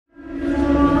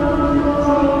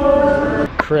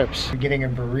Crips. We're getting a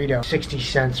burrito, 60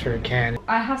 cents for a can.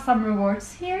 I have some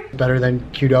rewards here. Better than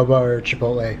Qdoba or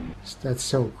Chipotle. That's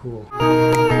so cool.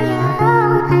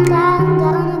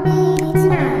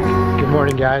 Good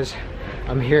morning, guys.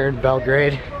 I'm here in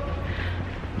Belgrade.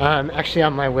 I'm actually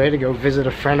on my way to go visit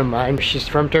a friend of mine. She's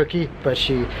from Turkey, but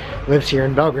she lives here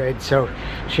in Belgrade, so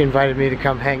she invited me to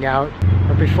come hang out.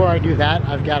 But before I do that,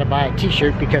 I've got to buy a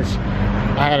t-shirt because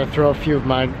I had to throw a few of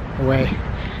mine away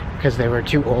because they were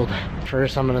too old.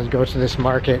 First, I'm gonna go to this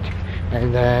market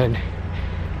and then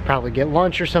probably get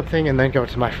lunch or something and then go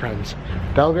to my friends.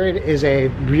 Belgrade is a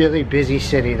really busy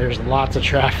city. There's lots of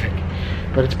traffic,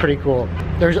 but it's pretty cool.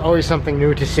 There's always something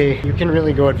new to see. You can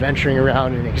really go adventuring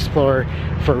around and explore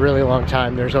for a really long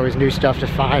time. There's always new stuff to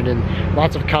find and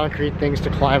lots of concrete things to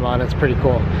climb on. It's pretty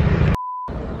cool.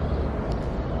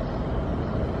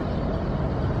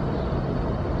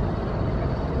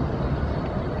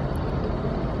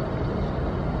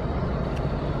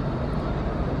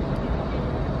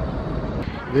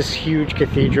 This huge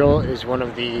cathedral is one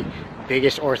of the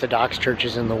biggest Orthodox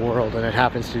churches in the world, and it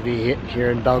happens to be here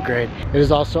in Belgrade. It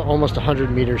is also almost 100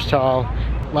 meters tall.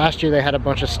 Last year they had a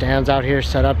bunch of stands out here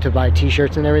set up to buy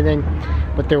t-shirts and everything,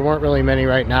 but there weren't really many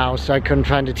right now, so I couldn't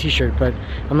find a t-shirt, but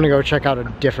I'm gonna go check out a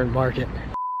different market.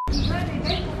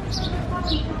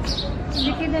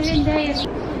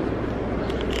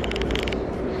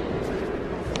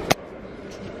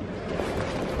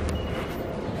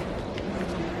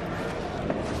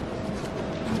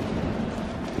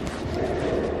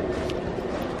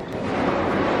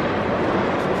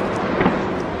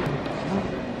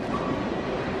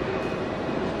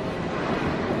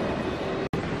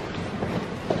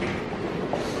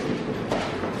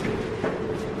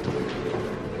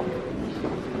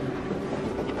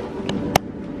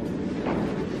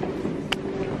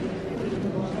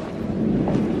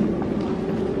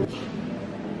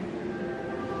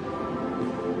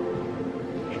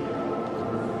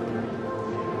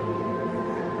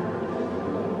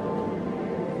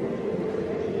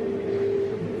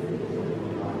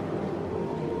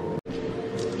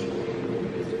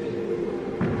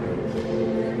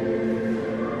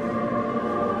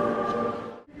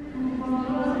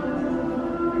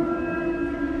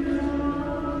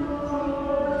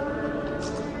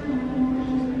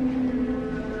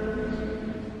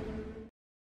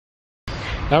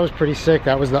 That was pretty sick.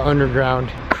 That was the underground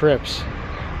crypts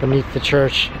beneath the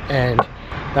church, and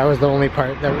that was the only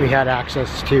part that we had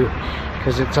access to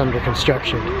because it's under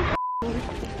construction.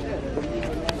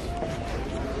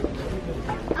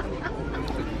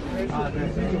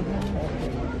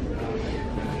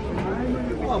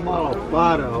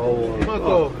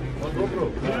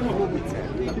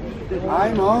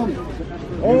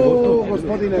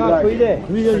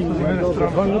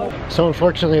 So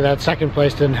unfortunately that second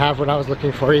place didn't have what I was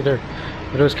looking for either,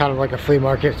 but it was kind of like a flea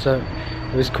market, so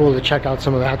it was cool to check out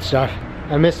some of that stuff.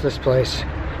 I miss this place.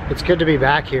 It's good to be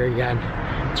back here again.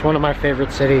 It's one of my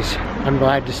favorite cities. I'm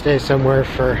glad to stay somewhere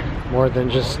for more than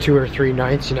just 2 or 3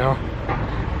 nights, you know.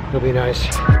 It'll be nice.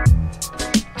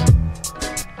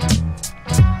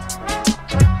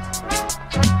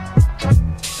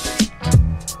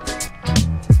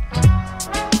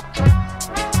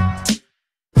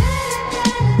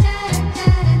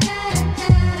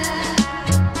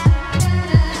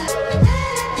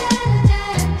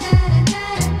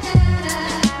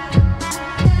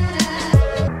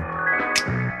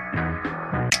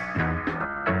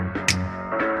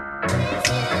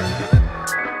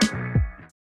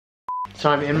 So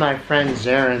I'm in my friend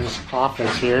ZEREN'S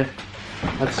office here.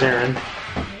 That's Zeren.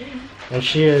 And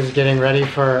she is getting ready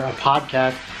for a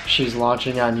podcast she's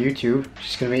launching on YouTube.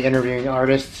 She's going to be interviewing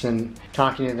artists and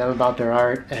talking to them about their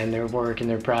art and their work and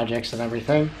their projects and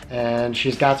everything. And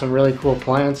she's got some really cool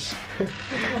plans.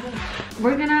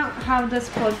 We're gonna have this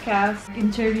podcast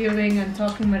interviewing and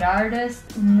talking with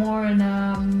artists more in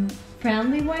a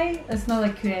friendly way. It's not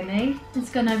like Q&A. It's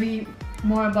gonna be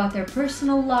more about their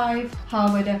personal life,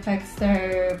 how it affects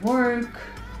their work,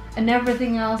 and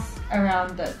everything else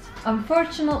around it.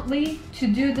 Unfortunately, to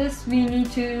do this, we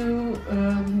need to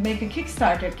make a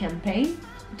Kickstarter campaign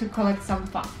to collect some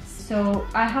funds. So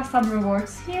I have some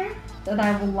rewards here that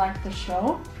I would like to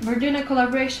show. We're doing a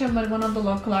collaboration with one of the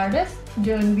local artists,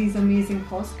 doing these amazing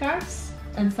postcards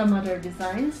and some other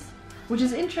designs, which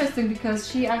is interesting because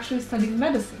she actually studied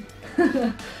medicine.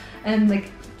 And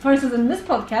like, for instance, in this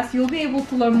podcast, you'll be able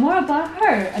to learn more about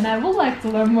her, and I would like to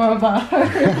learn more about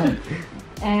her.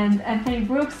 And Anthony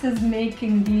Brooks is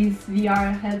making these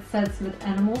VR headsets with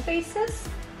animal faces.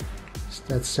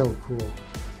 That's so cool.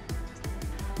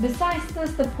 Besides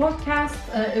this, the podcast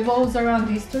evolves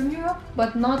around Eastern Europe,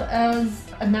 but not as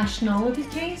a nationality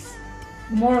case.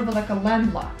 more of like a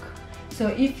landlock. So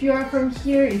if you are from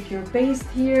here, if you're based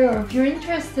here, or if you're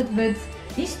interested with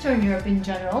Eastern Europe in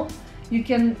general, you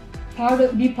can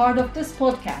be part of this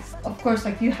podcast. Of course,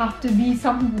 like you have to be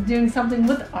doing something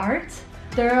with art.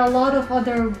 There are a lot of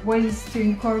other ways to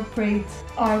incorporate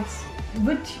art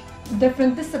with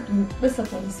different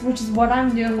disciplines, which is what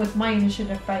I'm doing with my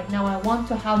initiative right now. I want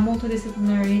to have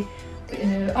multidisciplinary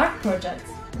art projects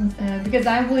because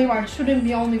I believe art shouldn't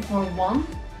be only for one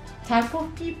type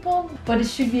of people, but it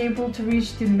should be able to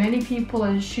reach to many people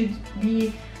and should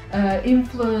be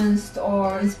influenced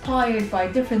or inspired by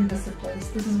different disciplines.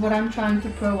 This is what I'm trying to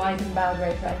provide in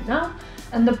Belgrade right now,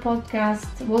 and the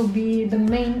podcast will be the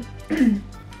main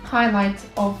highlight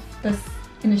of this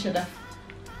initiative,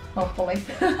 hopefully.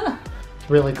 It's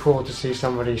really cool to see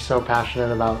somebody so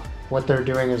passionate about what they're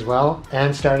doing as well,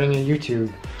 and starting a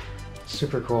YouTube.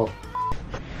 Super cool.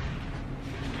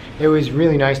 It was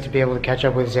really nice to be able to catch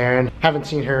up with Zeren. Haven't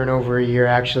seen her in over a year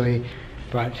actually.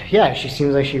 But yeah, she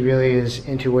seems like she really is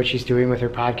into what she's doing with her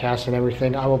podcast and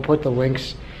everything. I will put the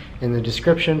links in the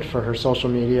description for her social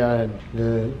media and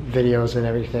the videos and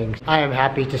everything. I am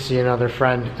happy to see another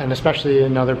friend, and especially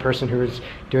another person who is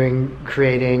doing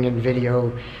creating and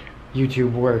video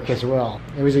YouTube work as well.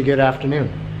 It was a good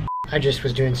afternoon. I just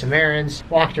was doing some errands,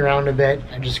 walked around a bit.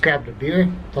 I just grabbed a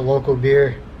beer, the local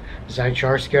beer,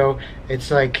 Zycharsko. It's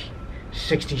like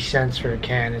 60 cents for a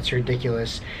can. It's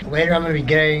ridiculous. Later I'm going to be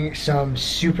getting some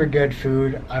super good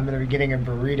food. I'm going to be getting a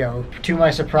burrito. To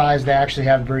my surprise, they actually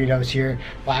have burritos here.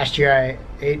 Last year I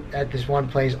ate at this one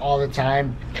place all the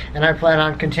time, and I plan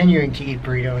on continuing to eat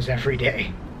burritos every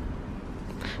day.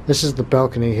 This is the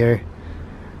balcony here.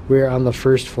 We're on the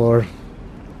first floor.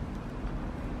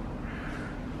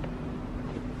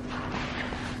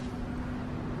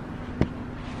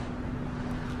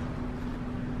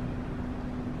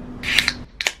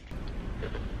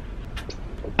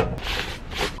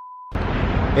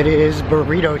 It is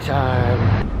burrito time.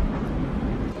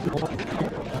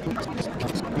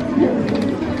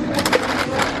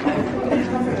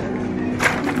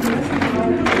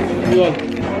 Yeah.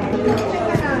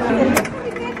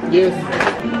 Yes.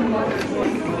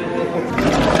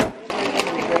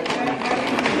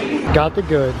 Got the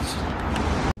goods.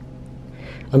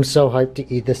 I'm so hyped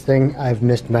to eat this thing. I've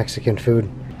missed Mexican food.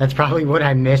 That's probably what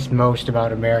I missed most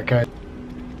about America.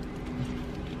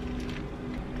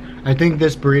 I think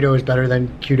this burrito is better than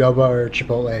Qdoba or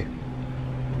Chipotle.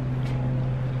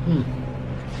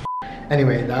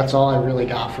 Anyway, that's all I really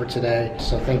got for today.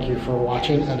 So thank you for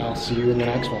watching, and I'll see you in the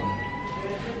next one.